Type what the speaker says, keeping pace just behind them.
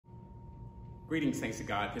Greetings, saints of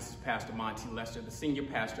God. This is Pastor Monty Lester, the senior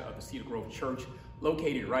pastor of the Cedar Grove Church,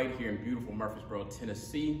 located right here in beautiful Murfreesboro,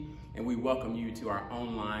 Tennessee. And we welcome you to our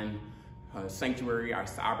online sanctuary, our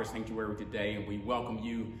cyber sanctuary today. And we welcome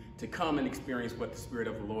you to come and experience what the Spirit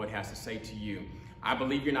of the Lord has to say to you. I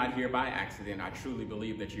believe you're not here by accident. I truly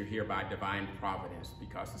believe that you're here by divine providence,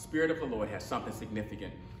 because the Spirit of the Lord has something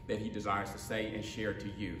significant that he desires to say and share to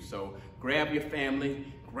you. So grab your family,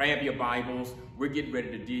 grab your Bibles. We're getting ready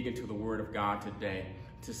to dig into the Word of God today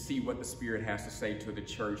to see what the Spirit has to say to the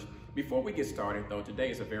church. Before we get started, though,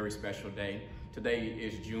 today is a very special day. Today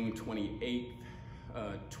is June 28th,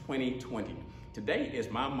 2020. Today is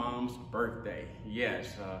my mom's birthday.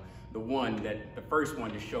 Yes, the first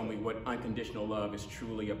one to show me what unconditional love is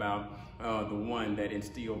truly about, the one that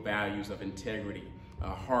instilled values of integrity,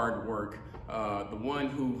 hard work, the one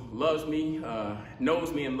who loves me,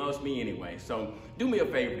 knows me and loves me anyway. So do me a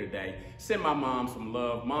favor today. Send my mom some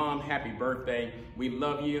love. Mom, happy birthday. We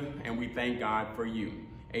love you and we thank God for you.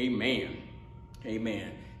 Amen.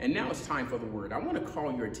 Amen. And now it's time for the word. I want to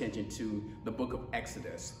call your attention to the book of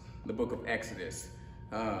Exodus. The book of Exodus,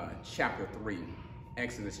 chapter 3.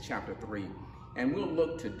 Exodus chapter 3. And we'll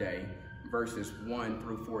look today verses 1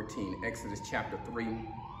 through 14. Exodus chapter 3,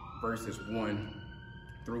 verses 1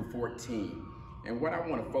 through 14. And what I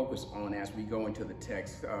want to focus on as we go into the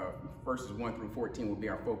text, verses 1 through 14 will be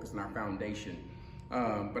our focus and our foundation.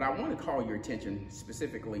 But I want to call your attention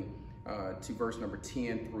specifically to verse number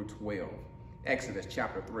 10 through 12. Exodus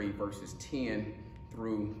chapter 3, verses 10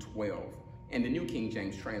 through 12. And the New King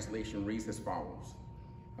James translation reads as follows.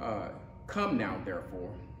 Come now,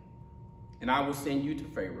 therefore, and I will send you to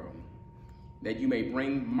Pharaoh, that you may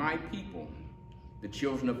bring my people, the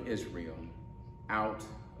children of Israel, out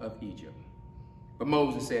of Egypt. But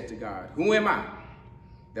Moses said to God, who am I,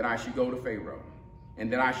 that I should go to Pharaoh,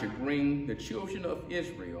 and that I should bring the children of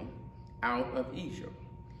Israel out of Egypt?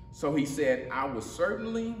 So he said, I will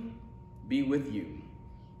certainly be with you,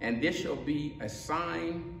 and this shall be a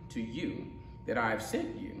sign to you that I have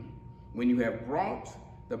sent you. When you have brought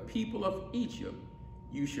the people of Egypt,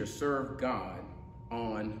 you shall serve God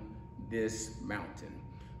on this mountain.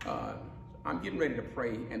 I'm getting ready to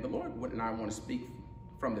pray, and the Lord and I want to speak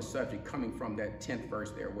from the subject coming from that 10th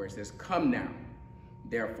verse there, where it says, come now,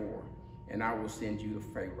 therefore, and I will send you to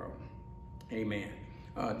Pharaoh. Amen.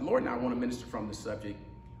 The Lord and I want to minister from the subject,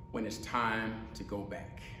 when it's time to go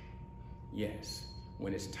back. Yes,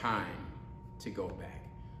 when it's time to go back.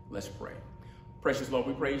 Let's pray. Precious Lord,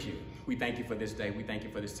 we praise you. We thank you for this day. We thank you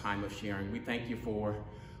for this time of sharing. We thank you for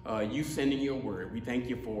you sending your word. We thank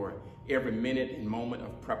you for every minute and moment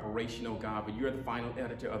of preparation, oh God, but you're the final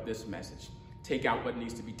editor of this message. Take out what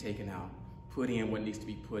needs to be taken out. Put in what needs to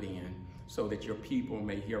be put in, so that your people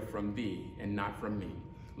may hear from thee and not from me.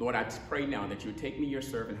 Lord, I just pray now that you take me, your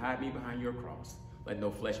servant, hide me behind your cross. Let no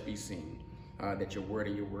flesh be seen, that your word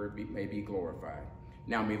and your word may be glorified.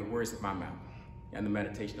 Now may the words of my mouth and the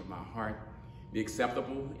meditation of my heart be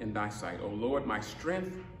acceptable in thy sight. O Lord, my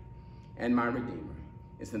strength and my redeemer.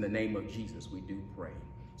 It's in the name of Jesus we do pray.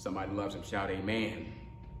 Somebody loves him, shout amen.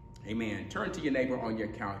 Amen. Turn to your neighbor on your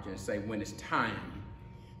couch and say, when it's time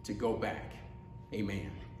to go back.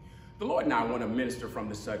 Amen. The Lord and I want to minister from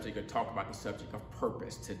the subject, or talk about the subject of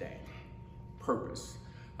purpose today. Purpose.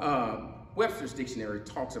 Webster's dictionary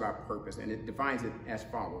talks about purpose, and it defines it as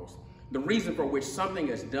follows. The reason for which something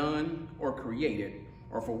is done or created,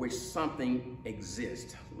 or for which something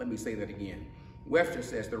exists. Let me say that again. Webster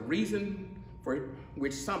says the reason for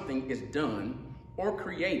which something is done or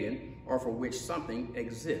created, or for which something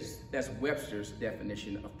exists. That's Webster's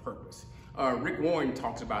definition of purpose. Rick Warren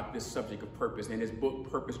talks about this subject of purpose in his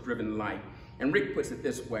book, Purpose-Driven Life. And Rick puts it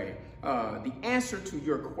this way. The answer to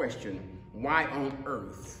your question, why on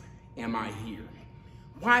earth am I here?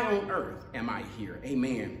 Why on earth am I here?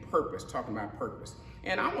 Amen. Purpose, talking about purpose.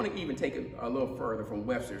 And I want to even take it a little further from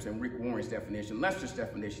Webster's and Rick Warren's definition. Lester's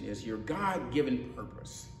definition is your God-given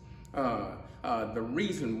purpose. The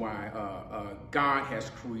reason why God has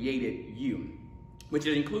created you, which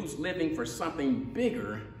it includes living for something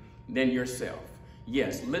bigger than yourself.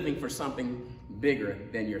 Yes, living for something bigger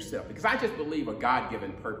than yourself. Because I just believe a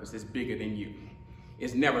God-given purpose is bigger than you.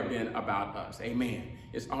 It's never been about us. Amen.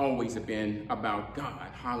 It's always been about God.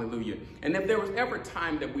 Hallelujah. And if there was ever a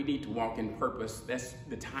time that we need to walk in purpose, that's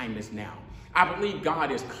the time is now. I believe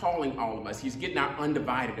God is calling all of us. He's getting our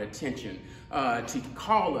undivided attention to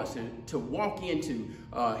call us and to walk into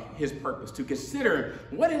his purpose, to consider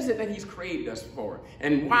what is it that he's created us for,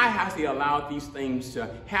 and why has he allowed these things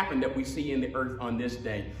to happen that we see in the earth on this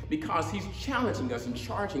day? Because he's challenging us and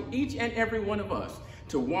charging each and every one of us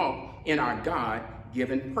to walk in our God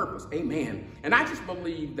God-given purpose. Amen. And I just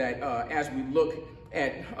believe that as we look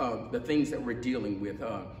at the things that we're dealing with,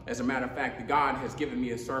 as a matter of fact, God has given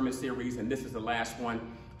me a sermon series, and this is the last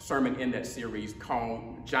sermon in that series,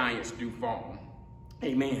 called Giants Do Fall.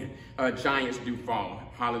 Amen. Giants do fall.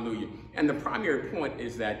 Hallelujah. And the primary point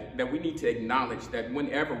is that we need to acknowledge that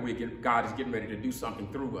whenever God is getting ready to do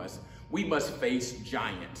something through us, we must face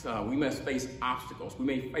giants. We must face obstacles. We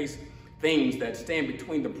may face things that stand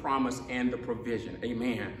between the promise and the provision.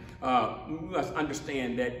 Amen. We must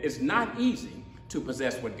understand that it's not easy to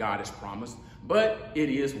possess what God has promised, but it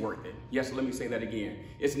is worth it. Yes, let me say that again.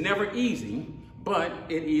 It's never easy, but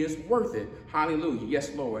it is worth it. Hallelujah.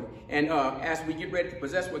 Yes, Lord. And as we get ready to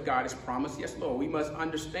possess what God has promised, yes, Lord, we must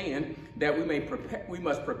understand that we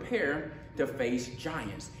must prepare to face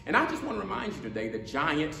giants. And I just want to remind you today that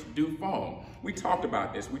giants do fall. We talked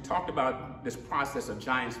about this. We talked about this process of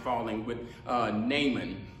giants falling with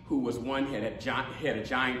Naaman, who was one had a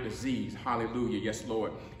giant disease. Hallelujah. Yes,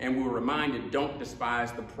 Lord. And we were reminded, don't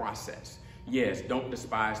despise the process. Yes, don't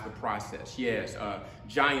despise the process. Yes,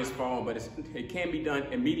 giants fall, but it can be done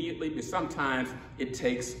immediately, but sometimes it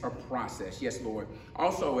takes a process. Yes, Lord.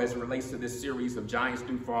 Also, as it relates to this series of Giants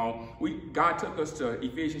Do Fall, God took us to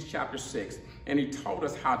Ephesians chapter 6, and he told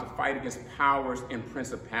us how to fight against powers and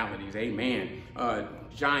principalities. Amen.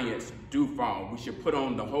 Giants do fall. We should put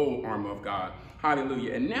on the whole armor of God.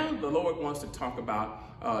 Hallelujah. And now the Lord wants to talk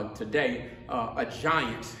about today a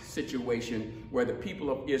giant situation where the people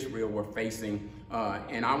of Israel were facing,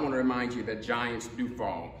 and I want to remind you that giants do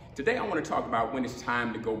fall. Today I want to talk about when it's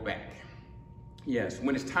time to go back. Yes,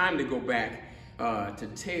 when it's time to go back to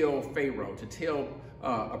tell Pharaoh, to tell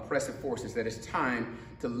oppressive forces that it's time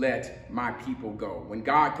to let my people go. When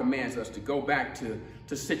God commands us to go back to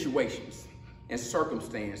situations and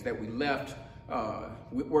circumstance that we left,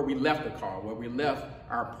 where we left the call, where we left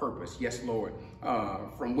our purpose, yes, Lord,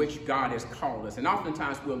 from which God has called us. And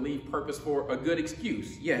oftentimes we'll leave purpose for a good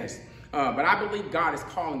excuse, yes. But I believe God is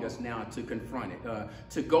calling us now to confront it,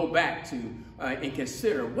 to go back to and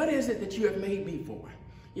consider, what is it that you have made me for?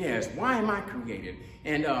 Yes, why am I created?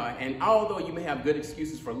 And although you may have good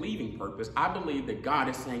excuses for leaving purpose, I believe that God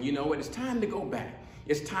is saying, you know what, it's time to go back.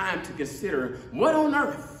 It's time to consider, what on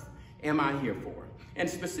earth am I here for? And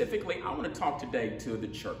specifically, I want to talk today to the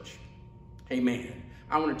church. Amen.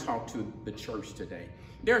 I want to talk to the church today.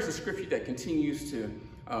 There's a scripture that continues to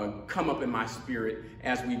come up in my spirit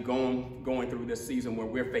as we've going through this season where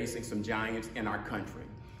we're facing some giants in our country,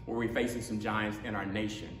 where we're facing some giants in our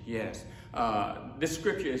nation. Yes. This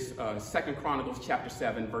scripture is 2 Chronicles chapter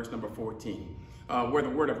 7, verse number 14, where the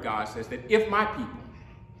word of God says that if my people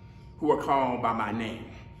who are called by my name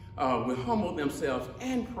will humble themselves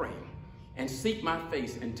and pray and seek my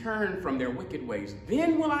face and turn from their wicked ways,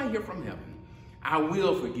 then will I hear from heaven. I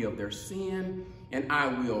will forgive their sin and I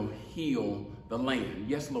will heal the land.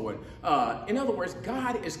 Yes, Lord. In other words,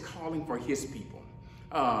 God is calling for his people.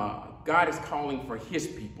 God is calling for his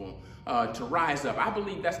people to rise up. I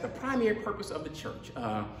believe that's the primary purpose of the church,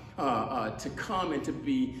 to come and to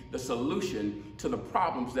be the solution to the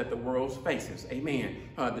problems that the world faces. Amen.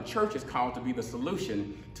 The church is called to be the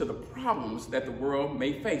solution to the problems that the world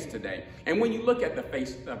may face today. And when you look at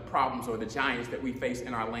the problems or the giants that we face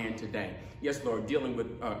in our land today, yes, Lord, dealing with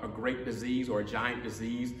a great disease or a giant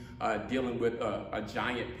disease, dealing with a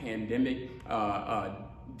giant pandemic,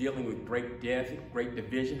 dealing with great death, great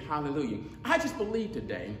division. Hallelujah. I just believe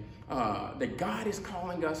today that God is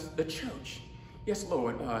calling us, the church, yes,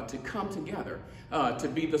 Lord, to come together, to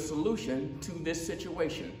be the solution to this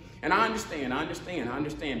situation. And I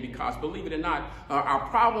understand, because believe it or not, our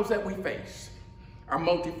problems that we face are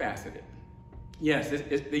multifaceted. Yes,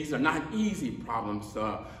 these are not easy problems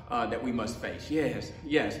that we must face. Yes.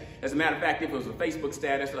 As a matter of fact, if it was a Facebook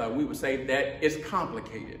status, we would say that it's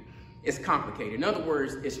complicated. It's complicated. In other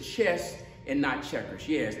words, it's chess and not checkers.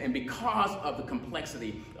 Yes, and because of the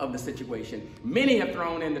complexity of the situation, many have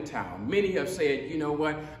thrown in the towel. Many have said, you know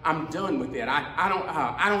what, I'm done with it. I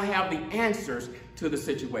don't have the answers to the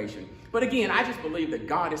situation. But again, I just believe that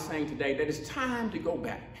God is saying today that it's time to go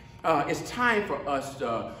back. It's time for us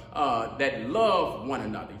that love one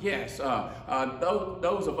another. Yes,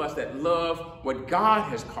 those of us that love what God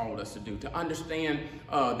has called us to do, to understand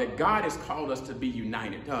that God has called us to be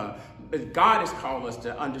united. God has called us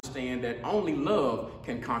to understand that only love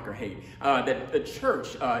can conquer hate. That the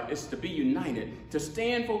church is to be united, to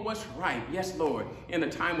stand for what's right. Yes, Lord, in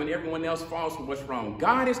a time when everyone else falls for what's wrong.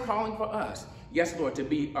 God is calling for us, yes, Lord, to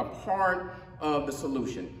be a part of the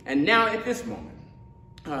solution. And now at this moment,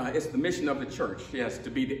 it's the mission of the church, yes, to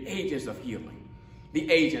be the agents of healing. the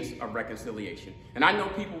agents of reconciliation. And I know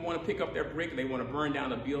people want to pick up their brick, they want to burn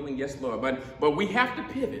down a building, yes, Lord, but we have to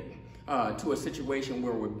pivot to a situation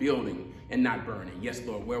where we're building and not burning, yes,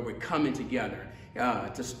 Lord, where we're coming together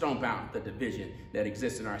to stomp out the division that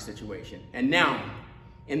exists in our situation. And now,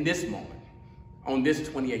 in this moment, on this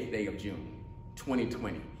 28th day of June,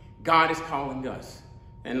 2020, God is calling us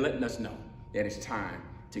and letting us know that it's time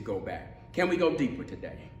to go back. Can we go deeper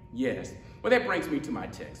today? Yes. Well, that brings me to my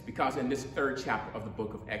text, because in this 3rd chapter of the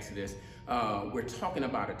book of Exodus, we're talking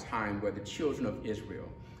about a time where the children of Israel,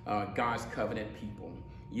 God's covenant people,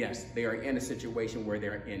 yes, they are in a situation where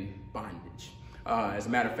they're in bondage. As a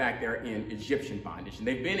matter of fact, they're in Egyptian bondage, and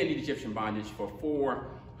they've been in Egyptian bondage for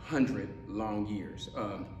 400 long years.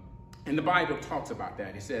 And the Bible talks about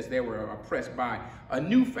that. It says they were oppressed by a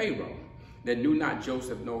new Pharaoh that knew not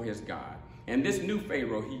Joseph nor his God. And this new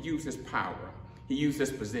Pharaoh, he used his power. He used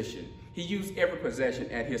his position. He used every possession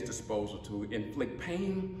at his disposal to inflict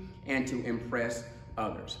pain and to impress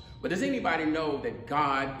others. But does anybody know that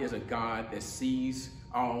God is a God that sees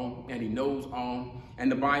all and he knows all?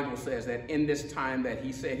 And the Bible says that in this time that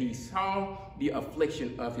he said he saw the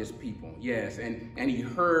affliction of his people. Yes, and he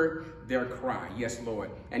heard their cry. Yes, Lord.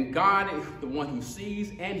 And God is the one who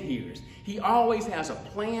sees and hears. He always has a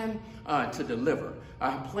plan to deliver,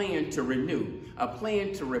 a plan to renew, a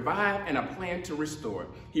plan to revive, and a plan to restore.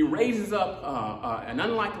 He raises up an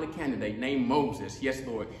unlikely candidate named Moses, yes,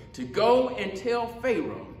 Lord, to go and tell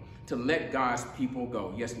Pharaoh to let God's people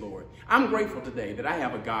go. Yes, Lord. I'm grateful today that I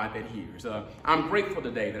have a God that hears. I'm grateful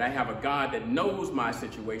today that I have a God that knows my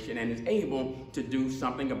situation and is able to do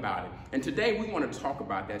something about it. And today we want to talk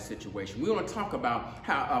about that situation. We want to talk about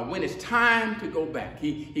how when it's time to go back.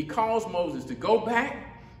 He calls Moses to go back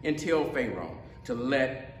and tell Pharaoh to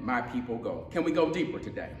let my people go. Can we go deeper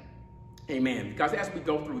today? Amen. Because as we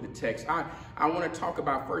go through the text, I want to talk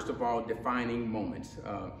about, first of all, defining moments.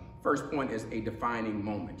 First point is a defining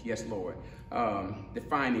moment. Yes, Lord.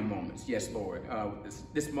 Defining moments. Yes, Lord.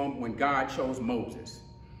 This moment when God chose Moses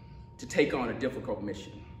to take on a difficult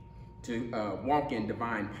mission, to walk in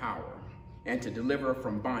divine power, and to deliver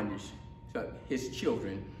from bondage his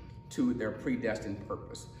children to their predestined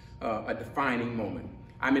purpose. A defining moment.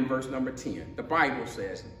 I'm in verse number 10. The Bible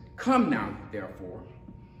says, "Come now, therefore,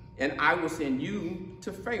 and I will send you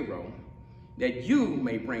to Pharaoh, that you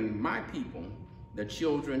may bring my people, the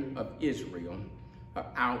children of Israel,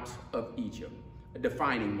 out of Egypt." A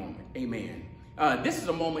defining moment. Amen. This is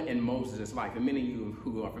a moment in Moses' life. And many of you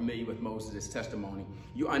who are familiar with Moses' testimony,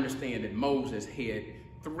 you understand that Moses had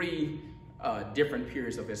 3 different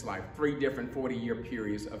periods of his life, 3 different 40-year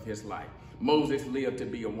periods of his life. Moses lived to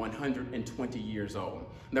be 120 years old.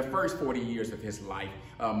 In the first 40 years of his life,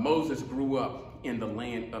 Moses grew up in the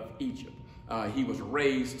land of Egypt. He was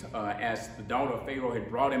raised as the daughter of Pharaoh had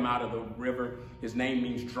brought him out of the river. His name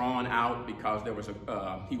means drawn out because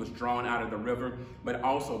he was drawn out of the river, but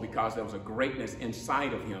also because there was a greatness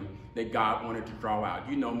inside of him that God wanted to draw out.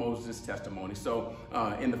 You know Moses' testimony. So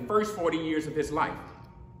in the first 40 years of his life,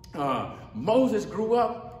 Moses grew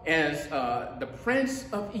up as the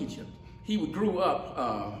prince of Egypt. He grew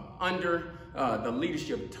up under the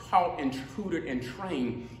leadership, taught and tutored and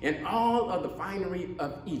trained in all of the finery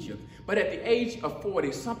of Egypt. But at the age of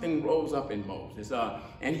 40, something rose up in Moses,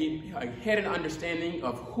 and he had an understanding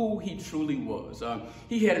of who he truly was.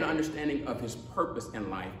 He had an understanding of his purpose in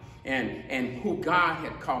life and who God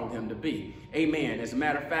had called him to be. Amen. As a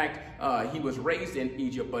matter of fact, he was raised in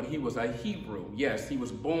Egypt, but he was a Hebrew. Yes, he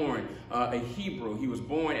was born a Hebrew. He was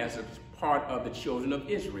born as a part of the children of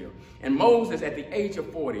Israel. And Moses, at the age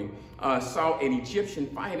of 40, saw an Egyptian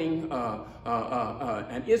fighting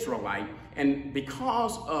an Israelite, and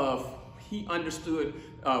because of he understood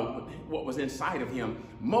what was inside of him,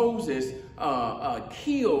 Moses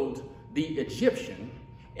killed the Egyptian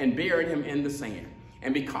and buried him in the sand.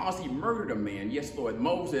 And because he murdered a man, yes, Lord,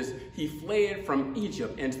 Moses, he fled from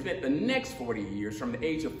Egypt and spent the next 40 years, from the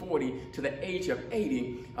age of 40 to the age of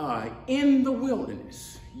 80, in the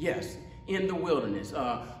wilderness. Yes, in the wilderness,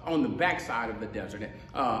 on the backside of the desert.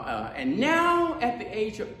 And now at the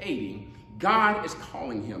age of 80, God is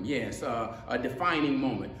calling him, yes, a defining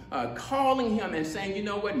moment, calling him and saying, you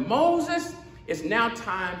know what, Moses, it's now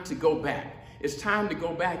time to go back. It's time to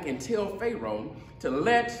go back and tell Pharaoh to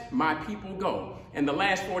let my people go. In the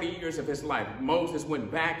last 40 years of his life, Moses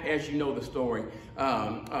went back, as you know the story,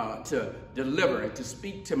 to deliver, to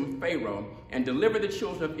speak to Pharaoh and deliver the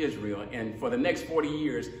children of Israel. And for the next 40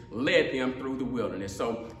 years, led them through the wilderness.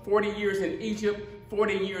 So 40 years in Egypt,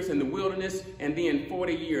 40 years in the wilderness, and then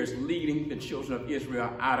 40 years leading the children of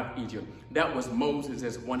Israel out of Egypt. That was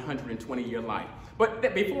Moses' 120-year life.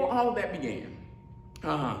 But before all of that began,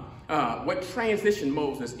 what transitioned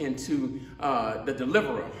Moses into the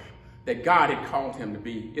deliverer that God had called him to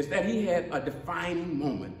be is that he had a defining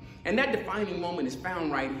moment. And that defining moment is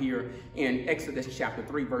found right here in Exodus chapter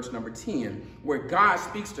 3, verse number 10, where God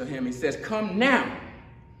speaks to him. He says, "Come now,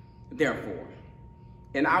 therefore,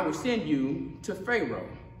 and I will send you to Pharaoh,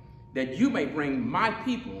 that you may bring my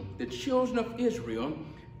people, the children of Israel,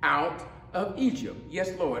 out of Egypt."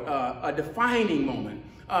 Yes, Lord, a defining moment.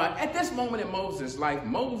 At this moment in Moses' life,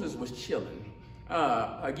 Moses was chilling.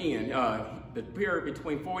 The period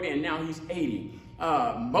between 40 and now he's 80.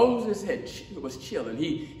 Moses was chilling.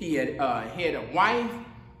 He had a wife,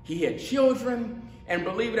 he had children, and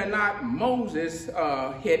believe it or not, Moses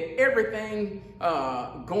had everything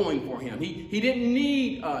going for him. He didn't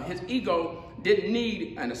need, his ego didn't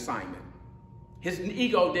need an assignment. His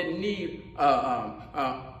ego didn't need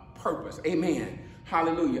purpose. Amen.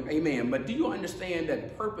 Hallelujah. Amen. But do you understand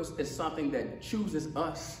that purpose is something that chooses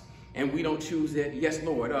us and we don't choose it? Yes,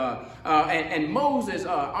 Lord. And Moses,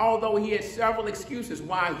 although he had several excuses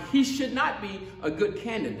why he should not be a good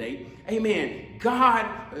candidate, amen, God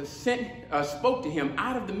spoke to him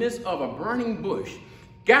out of the midst of a burning bush,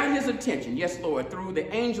 got his attention, yes, Lord, through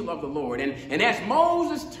the angel of the Lord. And as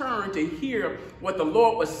Moses turned to hear what the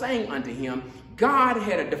Lord was saying unto him, God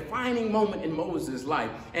had a defining moment in Moses' life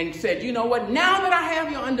and said, "You know what? Now that I have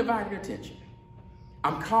your undivided attention,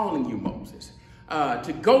 I'm calling you, Moses,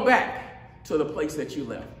 to go back to the place that you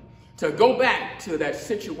left, to go back to that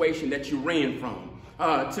situation that you ran from,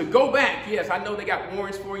 to go back." Yes, I know they got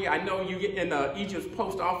warrants for you. I know you get in Egypt's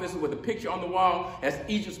post office with a picture on the wall as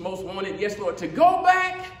Egypt's most wanted. Yes, Lord, to go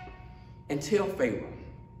back and tell Pharaoh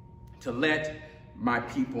to let my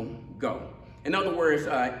people go. In other words,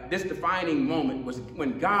 this defining moment was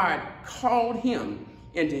when God called him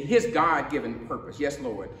into his God-given purpose. Yes,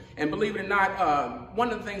 Lord. And believe it or not,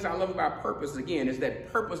 one of the things I love about purpose, again, is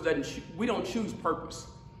that purpose we don't choose purpose.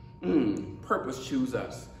 Purpose chooses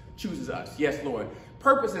us. Yes, Lord.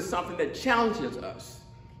 Purpose is something that challenges us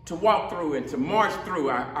to walk through and to march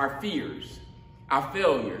through our fears, our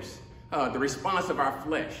failures, the response of our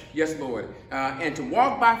flesh. Yes, Lord. And to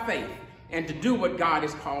walk by faith and to do what God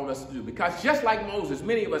has called us to do. Because just like Moses,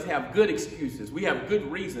 many of us have good excuses. We have good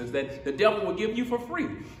reasons that the devil will give you for free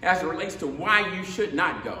as it relates to why you should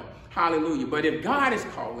not go. Hallelujah. But if God is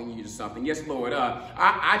calling you to something, yes, Lord,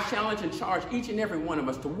 I challenge and charge each and every one of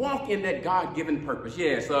us to walk in that God-given purpose.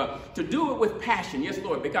 Yes, to do it with passion. Yes,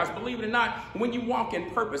 Lord, because believe it or not, when you walk in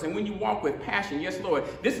purpose and when you walk with passion, yes, Lord,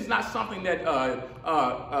 this is not something that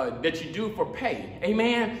that you do for pay.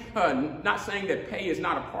 Amen. Not saying that pay is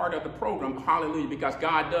not a part of the program. Hallelujah, because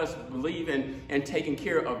God does believe in taking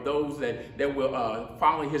care of those that will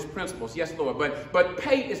follow his principles. Yes, Lord, but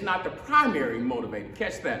pay is not the primary motivator.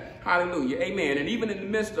 Catch that. Hallelujah. Amen. And even in the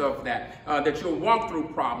midst of that, that you'll walk through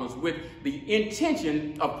problems with the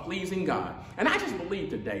intention of pleasing God. And I just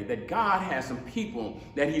believe today that God has some people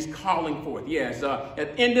that he's calling forth. Yes,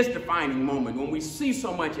 in this defining moment, when we see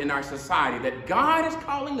so much in our society that God is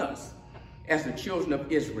calling us as the children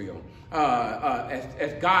of Israel,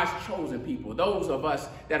 as God's chosen people, those of us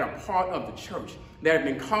that are part of the church, that have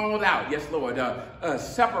been called out, yes, Lord,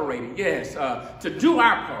 separated, yes, to do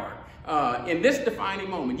our part. In this defining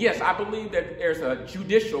moment, yes, I believe that there's a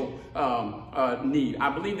judicial need. I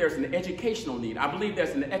believe there's an educational need. I believe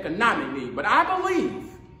there's an economic need. But I believe,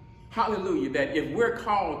 hallelujah, that if we're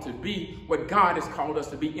called to be what God has called us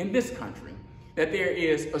to be in this country, that there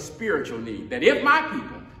is a spiritual need. That if my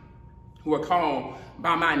people who are called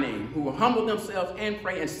by my name, who will humble themselves and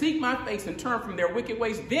pray and seek my face and turn from their wicked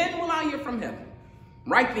ways, then will I hear from heaven.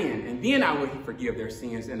 Right then, and then I will forgive their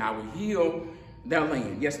sins and I will heal their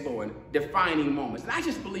land. Yes, Lord, defining moments. And I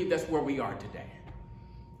just believe that's where we are today.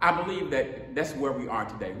 I believe that that's where we are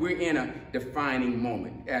today. We're in a defining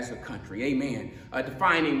moment as a country. Amen. A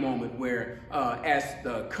defining moment where, as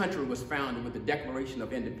the country was founded with the Declaration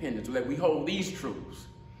of Independence, that we hold these truths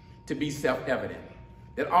to be self-evident,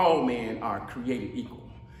 that all men are created equal.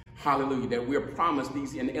 Hallelujah. That we're promised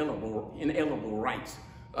these inalienable rights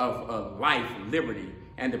of life, liberty,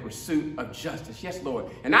 and the pursuit of justice. Yes, Lord.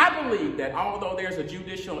 And I believe that although there's a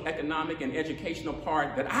judicial, economic, and educational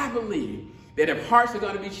part, that I believe that if hearts are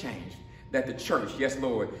going to be changed, that the church, yes,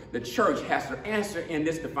 Lord, the church has to answer in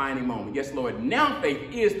this defining moment. Yes, Lord. Now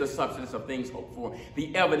faith is the substance of things hoped for,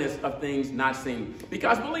 the evidence of things not seen.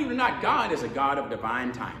 Because believe it or not, God is a God of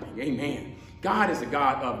divine timing. Amen. God is a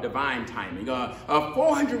God of divine timing.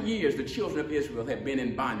 400 years the children of Israel have been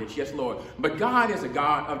in bondage, yes, Lord. But God is a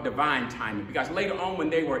God of divine timing, because later on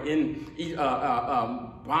when they were in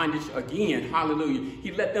bondage again, hallelujah,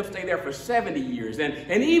 he let them stay there for 70 years.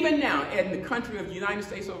 And even now, in the country of the United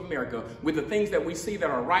States of America, with the things that we see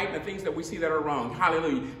that are right and the things that we see that are wrong,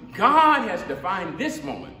 hallelujah, God has defined this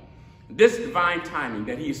moment, this divine timing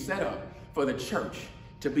that he set up for the church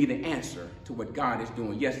to be the answer to what God is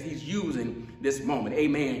doing. Yes, he's using this moment.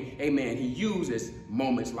 Amen. Amen. He uses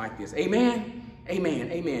moments like this. Amen.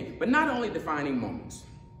 Amen. Amen. But not only defining moments.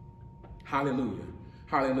 Hallelujah.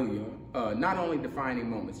 Hallelujah. Not only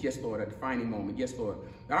defining moments. Yes, Lord, a defining moment. Yes, Lord.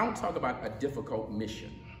 But I want to talk about a difficult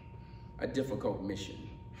mission. A difficult mission.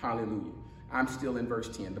 Hallelujah. I'm still in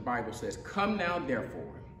verse 10. The Bible says, "Come now,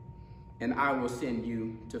 therefore, and I will send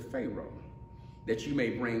you to Pharaoh, that you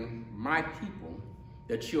may bring my people,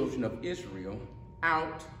 the children of Israel,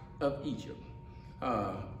 out of Egypt."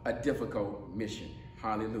 A difficult mission.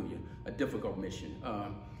 Hallelujah. A difficult mission.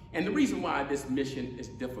 And the reason why this mission is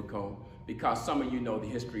difficult, because some of you know the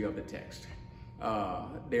history of the text.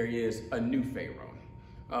 There is a new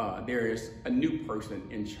Pharaoh. There is a new person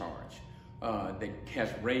in charge that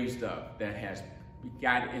has raised up, that has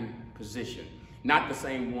got in position. Not the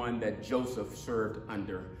same one that Joseph served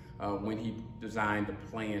under when he designed the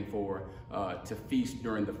plan for to feast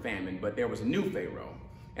during the famine, but there was a new Pharaoh.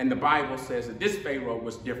 And the Bible says that this Pharaoh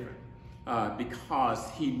was different because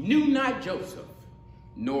he knew not Joseph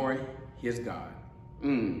nor his God.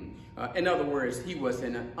 In other words, he was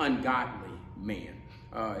an ungodly man.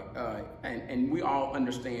 And we all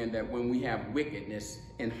understand that when we have wickedness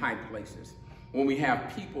in high places, when we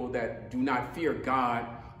have people that do not fear God,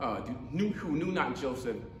 who knew not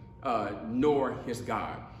Joseph nor his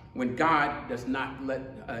God, when God does not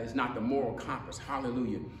is not the moral compass,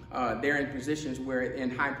 hallelujah, they're in positions where, in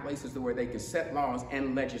high places where they can set laws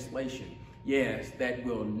and legislation, yes, that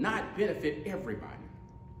will not benefit everybody,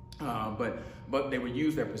 but they will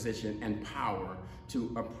use their position and power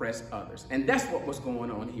to oppress others. And that's what was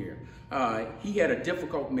going on here. He had a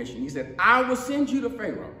difficult mission. He said, "I will send you to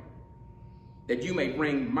Pharaoh, that you may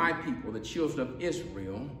bring my people, the children of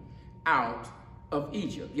Israel, out of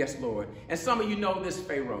Egypt." Yes, Lord. And some of you know this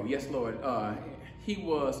Pharaoh. Yes, Lord. He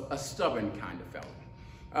was a stubborn kind of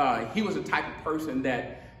fellow. He was the type of person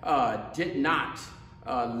that did not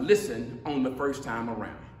listen on the first time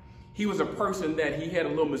around. He was a person that he had a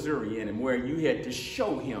little Missouri in him, where you had to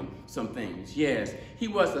show him some things. Yes, he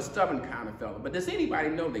was a stubborn kind of fellow. But does anybody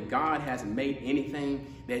know that God hasn't made anything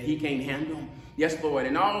that he can't handle? Yes, Lord.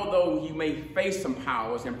 And although you may face some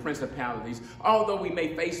powers and principalities, although we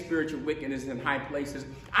may face spiritual wickedness in high places,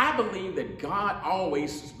 I believe that God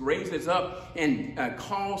always raises up and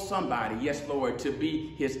calls somebody, yes, Lord, to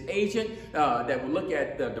be his agent that will look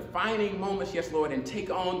at the defining moments, yes, Lord, and take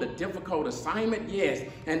on the difficult assignment, yes,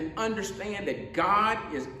 and understand that God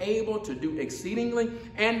is able to do exceedingly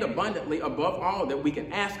and abundantly above all that we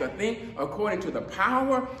can ask or think, according to the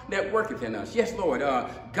power that worketh in us. Yes, Lord.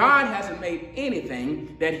 God hasn't made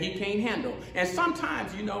anything that he can't handle. And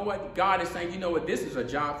sometimes, you know what, God is saying, you know what, this is a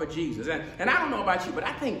job for Jesus. And I don't know about you, but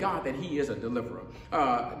I thank God that he is a deliverer.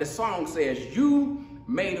 The song says, "You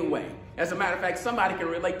made a way." As a matter of fact, somebody can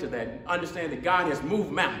relate to that, understand that God has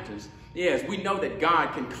moved mountains. Yes, we know that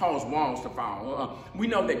God can cause walls to fall. We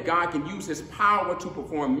know that God can use his power to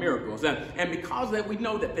perform miracles. And because of that, we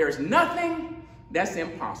know that there's nothing that's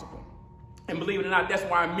impossible. And believe it or not, that's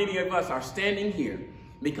why many of us are standing here,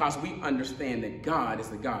 because we understand that God is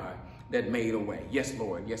the God that made a way. Yes,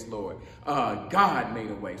 Lord. Yes, Lord. God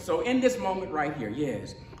made a way. So in this moment right here,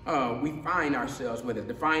 yes, we find ourselves with a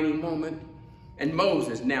defining moment. And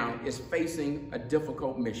Moses now is facing a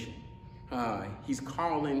difficult mission. He's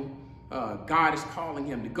calling, God is calling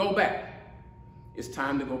him to go back. It's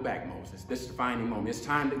time to go back, Moses. This defining moment. It's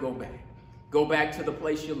time to go back. Go back to the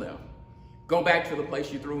place you left. Go back to the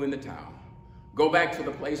place you threw in the towel. Go back to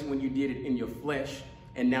the place when you did it in your flesh,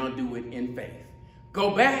 and now do it in faith.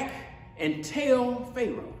 Go back and tell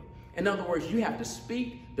Pharaoh. In other words, you have to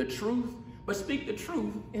speak the truth, but speak the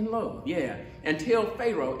truth in love. Yeah. And tell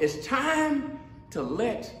Pharaoh it's time to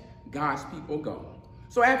let God's people go.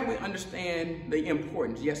 So after we understand the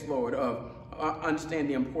importance, yes, Lord, of understand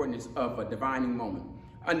the importance of a divining moment,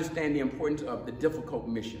 understand the importance of the difficult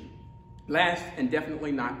mission. Last and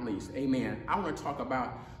definitely not least, amen, I want to talk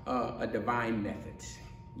about a divine method.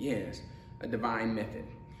 Yes, a divine method.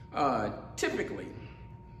 Typically,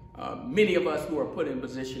 many of us who are put in a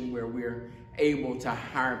position where we're able to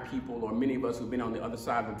hire people, or many of us who've been on the other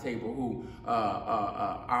side of the table who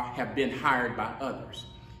have been hired by others.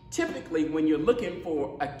 Typically, when you're looking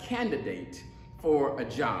for a candidate for a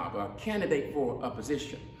job, a candidate for a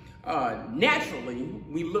position, naturally,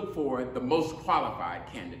 we look for the most qualified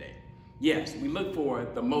candidate. Yes, we look for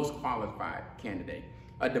the most qualified candidate,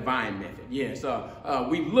 a divine method. Yes,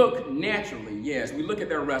 we look naturally, yes, we look at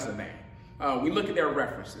their resume. We look at their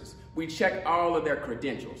references. We check all of their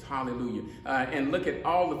credentials, hallelujah, and look at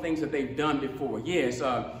all the things that they've done before. Yes,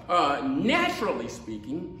 naturally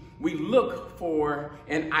speaking, we look for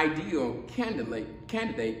an ideal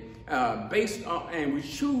candidate based on, and we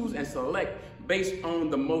choose and select based on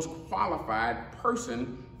the most qualified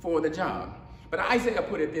person for the job. But Isaiah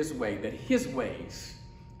put it this way, that his ways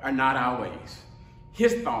are not our ways.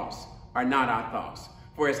 His thoughts are not our thoughts.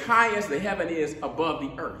 For as high as the heaven is above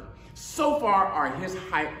the earth, so far are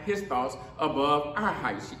his thoughts above our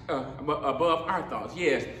heights, above our thoughts.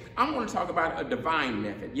 Yes, I'm going to talk about a divine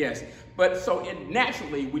method. Yes, but so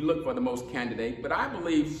naturally we look for the most candidate, but I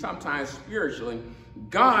believe sometimes spiritually,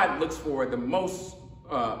 God looks for the most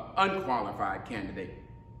unqualified candidate.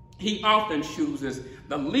 He often chooses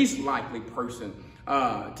the least likely person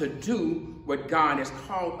to do what God has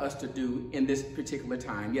called us to do in this particular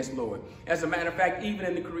time. Yes, Lord. As a matter of fact, even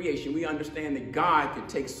in the creation, we understand that God could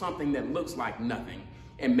take something that looks like nothing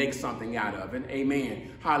and make something out of it.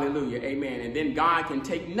 Amen. Hallelujah. Amen. And then God can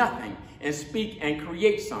take nothing and speak and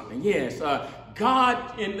create something. Yes,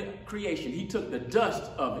 God in the creation, he took the dust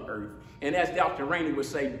of the earth. And as Dr. Rainey would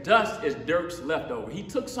say, dust is dirt's leftover. He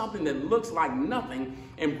took something that looks like nothing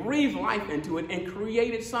and breathed life into it and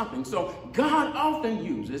created something. So God often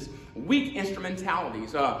uses weak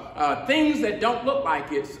instrumentalities, things that don't look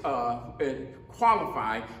like it's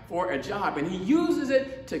qualified for a job. And he uses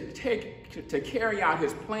it to carry out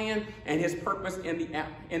his plan and his purpose in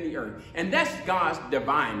the earth. And that's God's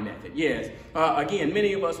divine method. Yes. Again,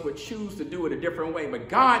 many of us would choose to do it a different way, but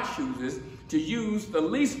God chooses to use the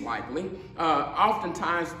least likely,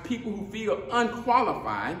 oftentimes people who feel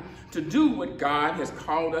unqualified to do what God has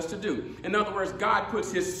called us to do. In other words, God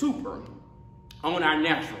puts his super on our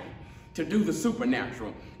natural to do the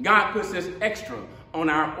supernatural. God puts his extra on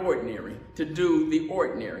our ordinary to do the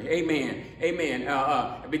ordinary. Amen. Amen.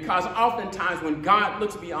 Because oftentimes when God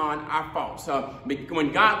looks beyond our faults,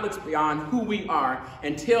 when God looks beyond who we are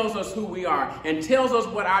and tells us who we are and tells us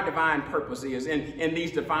what our divine purpose is in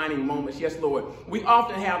these defining moments, yes, Lord, we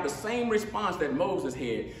often have the same response that Moses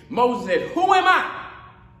had. Moses said, "Who am I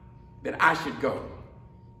that I should go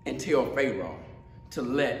and tell Pharaoh to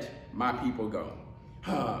let my people go?"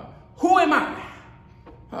 Who am I?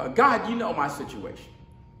 God, you know my situation.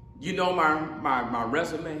 You know my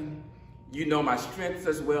resume. You know my strengths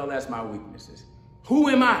as well as my weaknesses. Who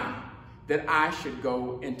am I that I should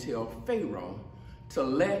go and tell Pharaoh to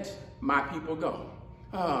let my people go?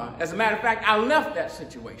 As a matter of fact, I left that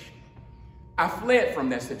situation. I fled from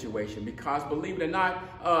that situation because, believe it or not,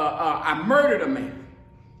 I murdered a man.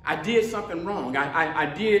 I did something wrong. I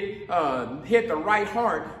did hit the right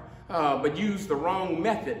heart, but used the wrong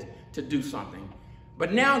method to do something.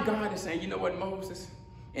 But now God is saying, you know what, Moses,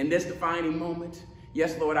 in this defining moment,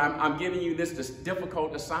 yes, Lord, I'm giving you this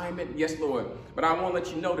difficult assignment. Yes, Lord. But I want to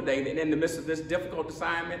let you know today that in the midst of this difficult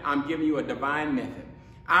assignment, I'm giving you a divine method.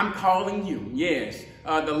 I'm calling you, yes,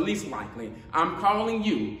 the least likely. I'm calling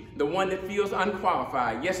you, the one that feels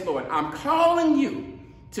unqualified. Yes, Lord, I'm calling you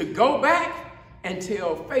to go back and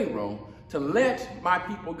tell Pharaoh to let my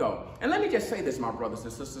people go. And let me just say this, my brothers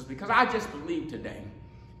and sisters, because I just believe today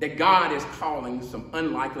that God is calling some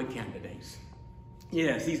unlikely candidates.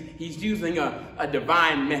 Yes, he's using a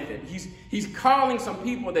divine method. He's calling some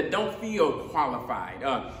people that don't feel qualified.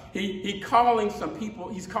 He's calling some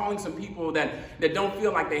people that don't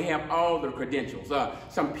feel like they have all the credentials.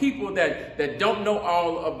 Some people that don't know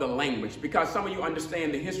all of the language. Because some of you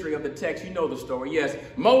understand the history of the text, you know the story. Yes,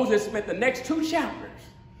 Moses spent the next 2 chapters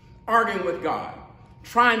arguing with God,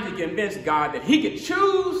 trying to convince God that he could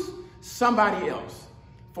choose somebody else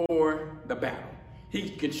for the battle. He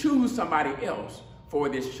could choose somebody else for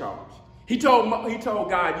this charge. He told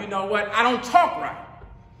God, you know what? I don't talk right.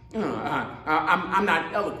 I'm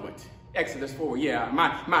not eloquent. Exodus 4. Yeah,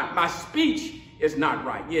 my speech is not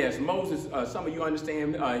right. Yes, Moses, some of you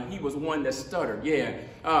understand, he was one that stuttered. Yeah,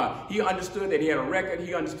 he understood that he had a record.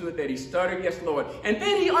 He understood that he stuttered. Yes, Lord. And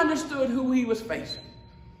then he understood who he was facing.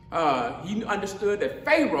 He understood that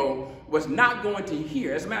Pharaoh was not going to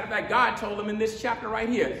hear. As a matter of fact, God told him in this chapter right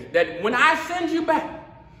here that when I send you back,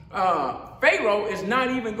 Pharaoh is not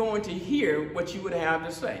even going to hear what you would have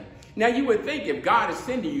to say. Now, you would think if God is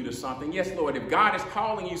sending you to something, yes, Lord, if God is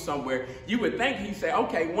calling you somewhere, you would think he'd say,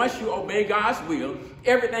 okay, once you obey God's will,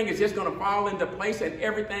 everything is just going to fall into place and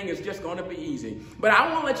everything is just going to be easy. But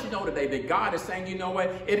I want to let you know today that God is saying, you know what,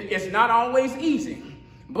 it's not always easy.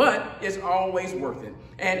 but it's always worth it.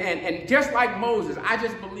 And just like Moses, I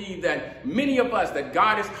just believe that many of us that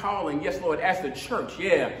God is calling, yes, Lord, as the church,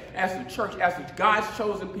 as God's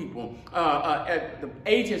chosen people, at the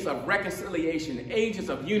ages of reconciliation, ages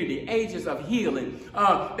of unity, ages of healing,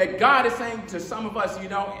 that God is saying to some of us, you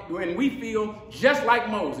know, when we feel just like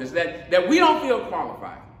Moses, that we don't feel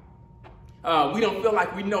qualified. We don't feel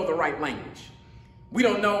like we know the right language. We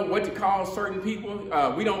don't know what to call certain people.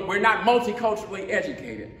 We're not multiculturally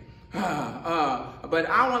educated. But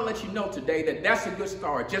I want to let you know today that that's a good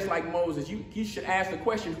start. Just like Moses, you should ask the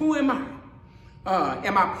question, who am I?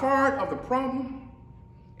 Am I part of the problem?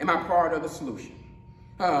 Am I part of the solution?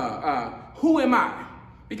 Who am I?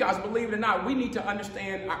 Because believe it or not, we need to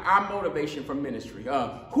understand our motivation for ministry.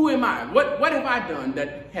 Who am I? What have I done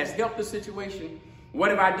that has helped the situation? What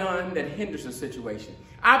have I done that hinders the situation?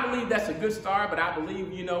 I believe that's a good start, but I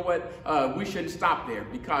believe, you know what, we shouldn't stop there,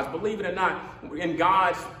 because believe it or not, in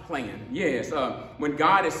God's plan, yes, when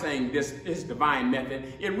God is saying this divine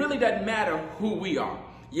method, it really doesn't matter who we are.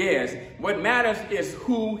 Yes, what matters is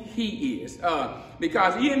who he is,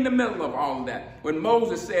 because he in the middle of all of that. When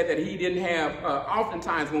Moses said that he didn't have,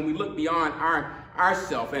 oftentimes when we look beyond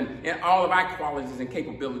ourself and all of our qualities and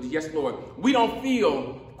capabilities, yes, Lord, we don't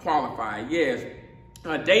feel qualified, yes.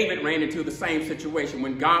 David ran into the same situation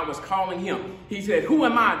when God was calling him. He said, who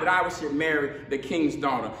am I that I should marry the king's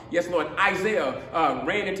daughter? Yes, Lord. Isaiah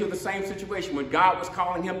ran into the same situation when God was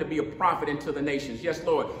calling him to be a prophet into the nations. Yes,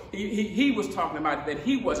 Lord. He was talking about that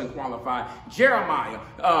he wasn't qualified. Jeremiah,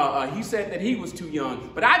 he said that he was too young.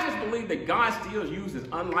 But I just believe that God still uses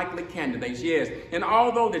unlikely candidates. Yes. And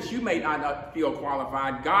although that you may not feel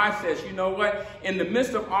qualified, God says, you know what? In the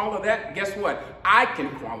midst of all of that, guess what? I can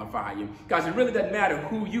qualify you, because it really doesn't matter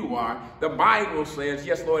who you are. The Bible says,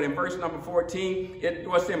 yes, Lord, in verse number 14,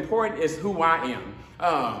 what's important is who I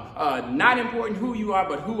am. Not important who you are,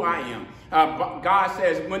 but who I am. God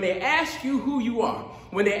says, when they ask you who you are,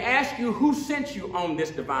 when they ask you who sent you on this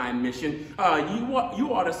divine mission, you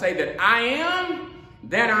ought to say that I am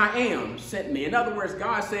that I am sent me. In other words,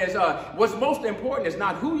 God says, what's most important is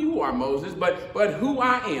not who you are, Moses, but who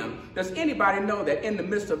I am. Does anybody know that in the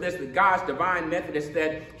midst of this, that God's divine method is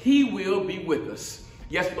that he will be with us?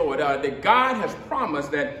 Yes, Lord, that God has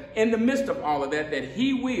promised that in the midst of all of that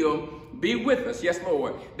he will be with us. Yes,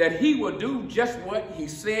 Lord, that he will do just what he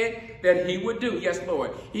said that he would do. Yes,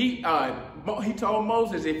 Lord. He told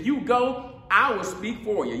Moses, if you go, I will speak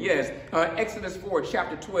for you. Yes, Exodus 4,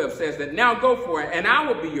 chapter 12 says that now go for it, and I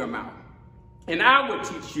will be your mouth, and I will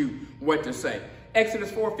teach you what to say.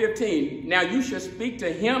 Exodus 4:15, now you shall speak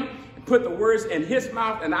to him, put the words in his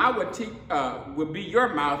mouth, and I will be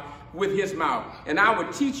your mouth with his mouth, and I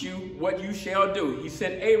will teach you what you shall do. He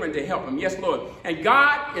sent Aaron to help him. Yes, Lord. And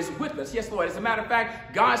God is with us. Yes, Lord. As a matter of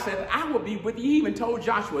fact, God said, I will be with you. He even told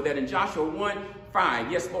Joshua that in Joshua 1:5.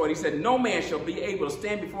 Yes, Lord. He said, no man shall be able to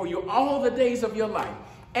stand before you all the days of your life.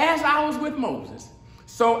 As I was with Moses,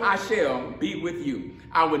 so I shall be with you.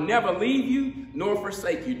 I will never leave you nor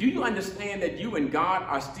forsake you. Do you understand that you and God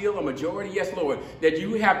are still a majority? Yes, Lord. That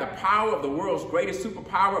you have the power of the world's greatest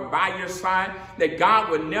superpower by your side. That God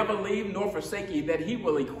will never leave nor forsake you. That he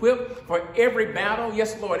will equip for every battle.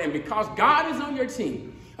 Yes, Lord. And because God is on your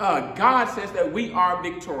team, God says that we are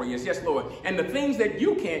victorious. Yes, Lord. And the things that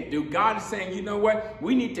you can't do, God is saying, you know what?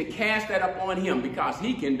 We need to cast that upon him because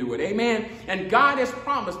he can do it. Amen. And God has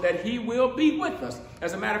promised that he will be with us.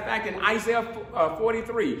 As a matter of fact, in Isaiah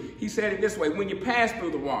 43, he said it this way, when you pass through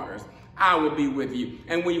the waters, I will be with you.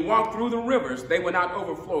 And when you walk through the rivers, they will not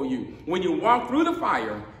overflow you. When you walk through the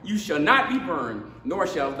fire, you shall not be burned, nor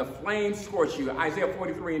shall the flames scorch you. Isaiah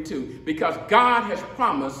 43:2. Because God has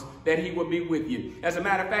promised that he will be with you. As a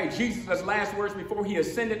matter of fact, Jesus' last words before he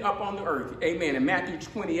ascended up on the earth, amen, in Matthew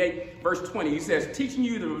 28, verse 20, he says, teaching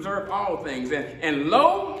you to observe all things. And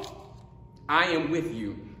lo, I am with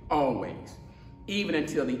you always, even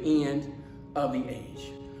until the end of the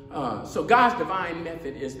age. So God's divine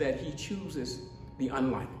method is that he chooses the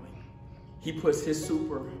unlikely. He puts his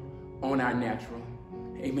super on our natural.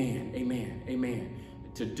 Amen, amen, amen.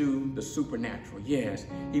 To do the supernatural. Yes,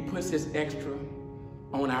 he puts his extra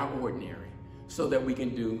on our ordinary so that we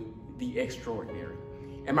can do the extraordinary.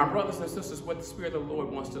 And my brothers and sisters, what the Spirit of the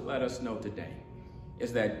Lord wants to let us know today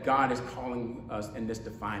is that God is calling us in this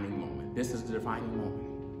defining moment. This is the defining moment.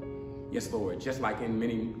 Yes, Lord, just like in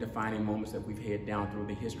many defining moments that we've had down through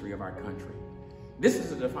the history of our country. This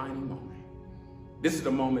is a defining moment. This is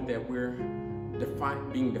the moment that we're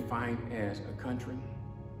being defined as a country,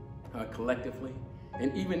 collectively,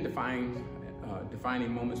 and even defining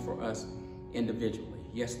moments for us individually.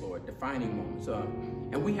 Yes, Lord, defining moments.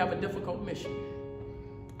 And we have a difficult mission.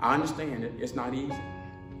 I understand it. It's not easy.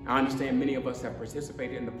 I understand many of us have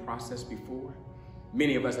participated in the process before.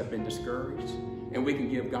 Many of us have been discouraged, and we can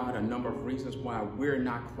give God a number of reasons why we're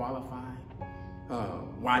not qualified,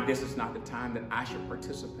 why this is not the time that I should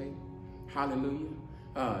participate. Hallelujah.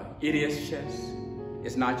 It is chess.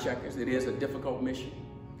 It's not checkers. It is a difficult mission.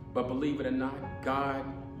 But believe it or not, God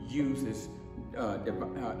uses,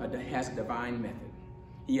 has a divine method.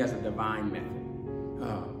 He has a divine method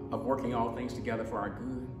of working all things together for our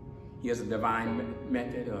good. He has a divine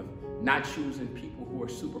method of not choosing people who are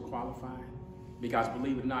super qualified. Because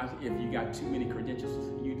believe it or not, if you got too many credentials,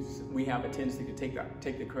 we have a tendency to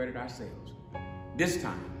take the credit ourselves. This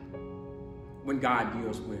time, when God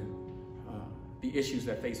deals with the issues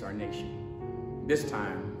that face our nation, this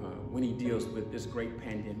time when he deals with this great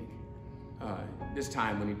pandemic, this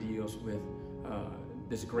time when he deals with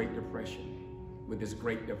this great depression, with this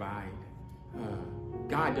great divide,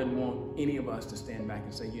 God doesn't want any of us to stand back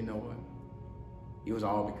and say, you know what, it was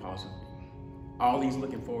all because of me. All he's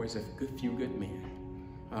looking for is a few good men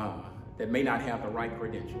that may not have the right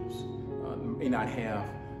credentials, may not have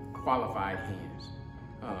qualified hands,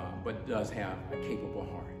 but does have a capable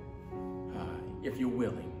heart. If you're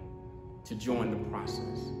willing to join the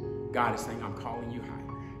process, God is saying, I'm calling you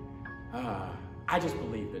higher. I just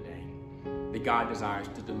believe today that God desires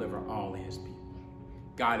to deliver all of his people.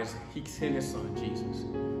 He sent his son, Jesus,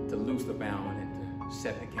 to loose the bound and to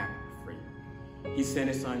set the captive free. He sent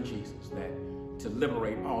his son, Jesus, to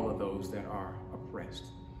liberate all of those that are oppressed.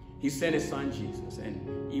 He sent his son, Jesus,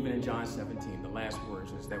 and even in John 17, the last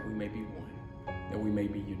words is that we may be one, that we may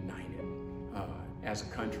be united as a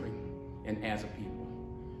country and as a people.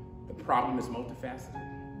 The problem is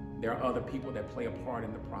multifaceted. There are other people that play a part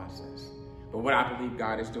in the process. But what I believe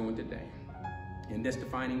God is doing today, in this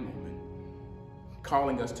defining moment,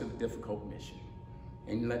 calling us to the difficult mission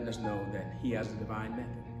and letting us know that he has a divine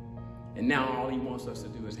method. And now all he wants us to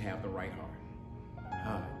do is have the right heart.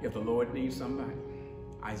 If the Lord needs somebody,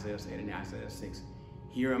 Isaiah said in Isaiah 6,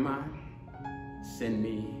 here am I, send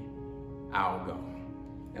me, I'll go.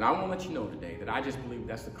 And I want to let you know today that I just believe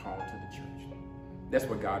that's the call to the church. That's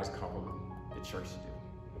what God has called the church to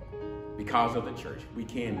do. Because of the church, we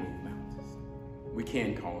can move mountains. We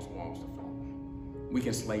can cause walls to fall. We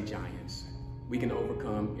can slay giants. We can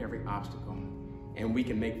overcome every obstacle. And we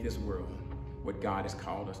can make this world what God has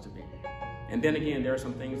called us to be. And then again, there are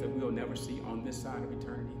some things that we'll never see on this side of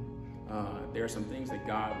eternity. There are some things that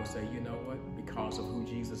God will say, you know what, because of who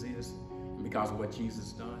Jesus is and because of what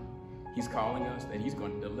Jesus has done, he's calling us that he's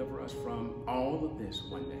going to deliver us from all of this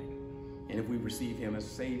one day. And if we receive him as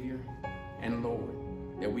Savior and Lord,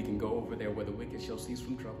 that we can go over there where the wicked shall cease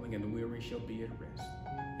from troubling and the weary shall be at rest.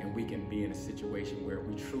 And we can be in a situation where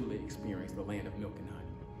we truly experience the land of milk and honey,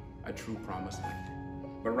 a true promised land.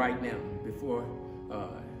 But right now, before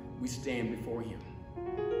we stand before him,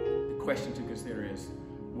 the question to consider is,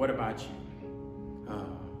 what about you?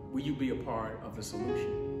 Will you be a part of the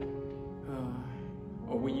solution?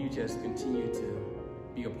 Or will you just continue to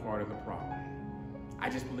be a part of the problem? I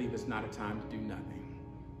just believe it's not a time to do nothing.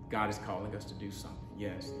 God is calling us to do something.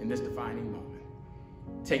 Yes, in this defining moment,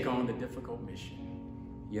 take on the difficult mission.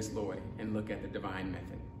 Yes, Lord, and look at the divine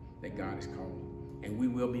method that God has called. And we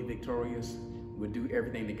will be victorious. We'll do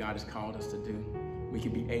everything that God has called us to do. We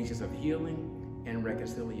can be agents of healing and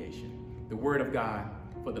reconciliation. The word of God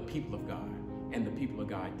for the people of God, and the people of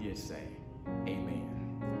God did say, amen.